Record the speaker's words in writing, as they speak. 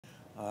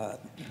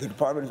The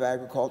Department of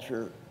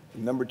Agriculture,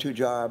 #2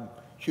 job,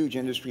 huge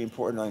industry,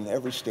 important in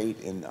every state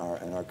in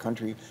our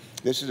country.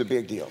 This is a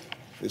big deal.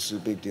 This is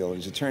a big deal. And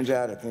as it turns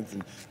out, I think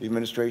the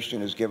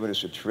administration has given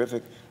us a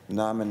terrific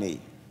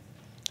nominee.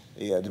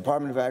 The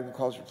Department of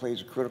Agriculture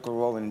plays a critical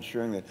role in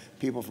ensuring that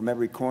people from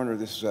every corner of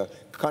this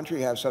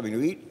country have something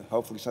to eat,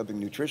 hopefully something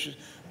nutritious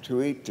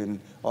to eat, and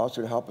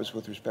also to help us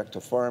with respect to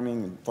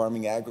farming and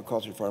farming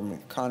agriculture, farming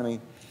economy,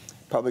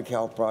 public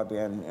health,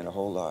 broadband, and a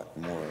whole lot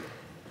more.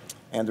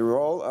 And the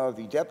role of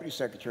the Deputy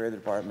Secretary of the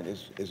Department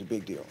is a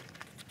big deal,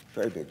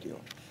 very big deal.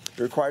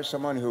 It requires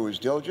someone who is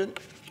diligent,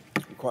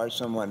 it requires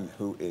someone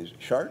who is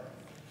sharp,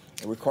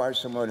 it requires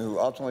someone who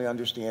ultimately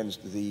understands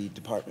the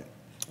department.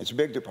 It's a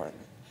big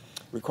department.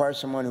 It requires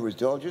someone who is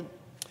diligent,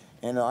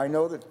 and I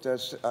know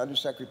that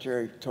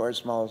Undersecretary Torres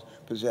Small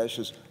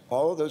possesses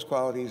all of those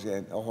qualities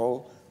and a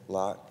whole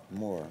lot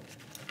more.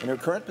 In her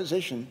current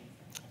position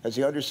as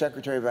the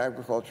Undersecretary of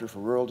Agriculture for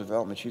Rural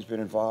Development, she's been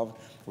involved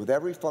with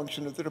every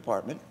function of the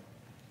department,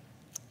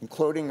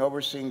 including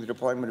overseeing the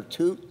deployment of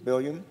 $2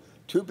 billion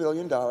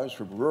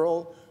for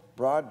rural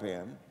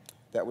broadband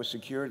that was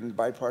secured in the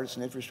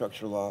bipartisan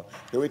infrastructure law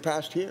that we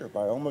passed here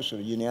by almost a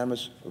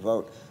unanimous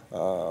vote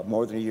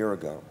more than a year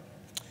ago.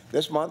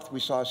 This month, we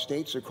saw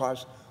states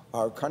across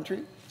our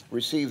country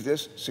receive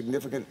this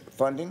significant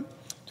funding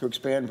to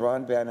expand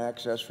broadband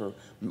access for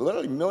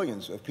literally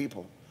millions of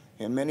people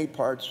in many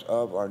parts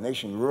of our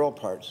nation, rural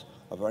parts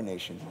of our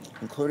nation,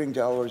 including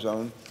Delaware's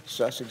own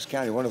Sussex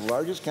County, one of the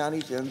largest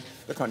counties in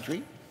the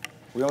country.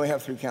 We only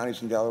have 3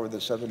 counties in Delaware. The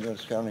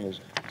southernmost county is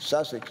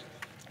Sussex,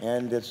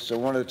 and it's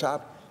one of the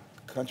top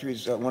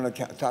countries, one of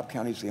the top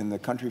counties in the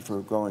country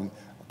for growing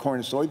corn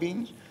and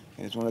soybeans,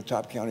 and it's one of the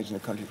top counties in the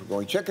country for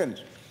growing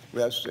chickens.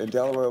 We have in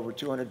Delaware over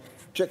 200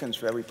 chickens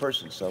for every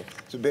person, so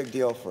it's a big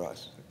deal for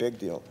us, a big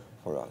deal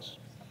for us.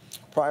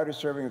 Prior to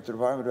serving at the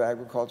Department of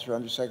Agriculture,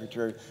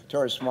 Undersecretary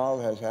Torres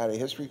Small has had a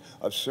history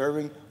of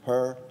serving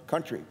her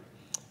country.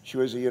 She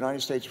was a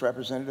United States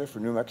representative for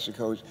New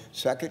Mexico's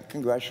 2nd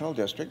Congressional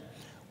District,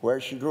 where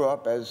she grew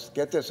up as,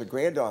 get this, a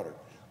granddaughter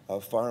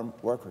of farm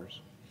workers.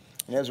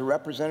 And as a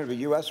representative, a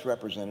U.S.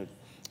 representative,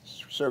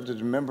 served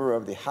as a member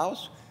of the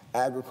House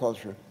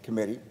Agriculture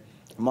Committee,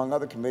 among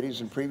other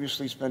committees, and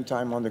previously spent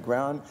time on the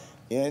ground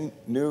in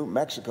New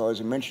Mexico,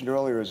 as I mentioned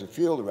earlier, as a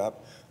field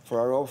rep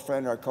for our old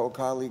friend, our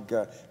colleague,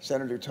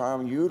 Senator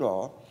Tom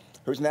Udall,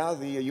 who's now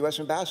the U.S.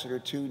 ambassador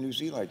to New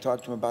Zealand. I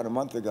talked to him about a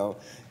month ago,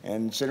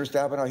 and Senator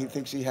Stabenow, he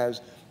thinks he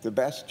has the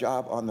best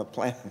job on the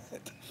planet.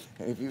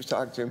 And if you've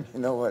talked to him, you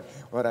know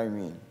what I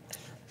mean.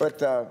 But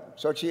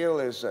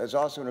Xochitl is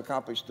also an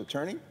accomplished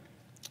attorney,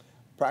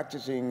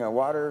 practicing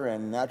water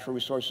and natural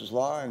resources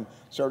law, and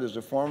served as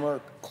a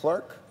former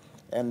clerk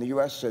in the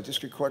U.S.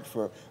 District Court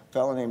for a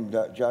fellow named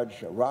Judge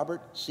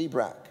Robert C.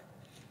 Brack.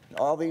 And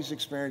all these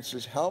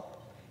experiences help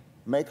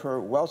make her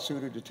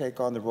well-suited to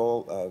take on the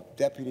role of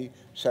Deputy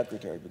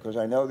Secretary, because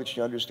I know that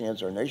she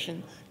understands our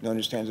nation and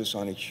understands us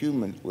on a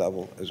human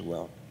level as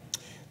well.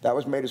 That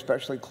was made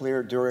especially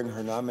clear during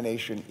her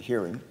nomination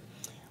hearing.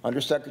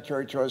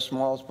 Undersecretary Torres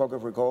Small spoke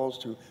of her goals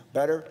to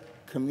better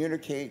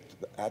communicate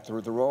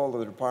the role of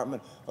the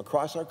department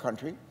across our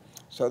country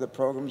so that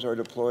programs are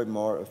deployed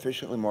more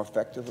efficiently, more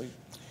effectively,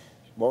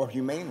 more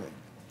humanely.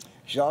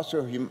 She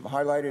also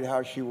highlighted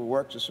how she will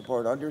work to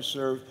support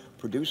underserved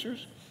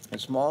producers and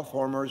small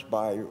farmers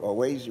by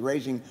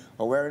raising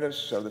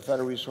awareness of the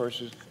federal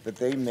resources that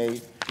they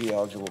may be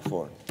eligible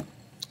for.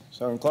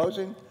 So in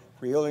closing,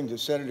 for yielding to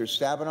Senator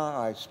Stabenow,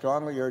 I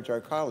strongly urge our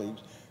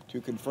colleagues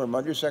to confirm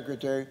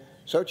Undersecretary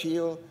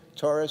Xochitl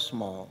Torres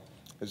Small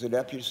as the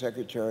Deputy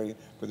Secretary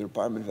for the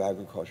Department of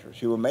Agriculture.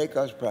 She will make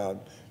us proud.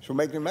 She'll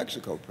make New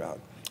Mexico proud.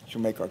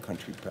 She'll make our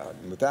country proud.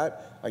 And with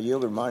that, I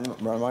yield the remainder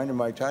of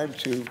my time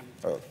to,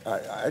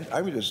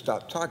 I'm going to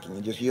stop talking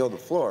and just yield the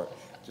floor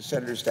to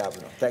Senator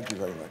Stabenow. Thank you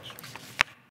very much.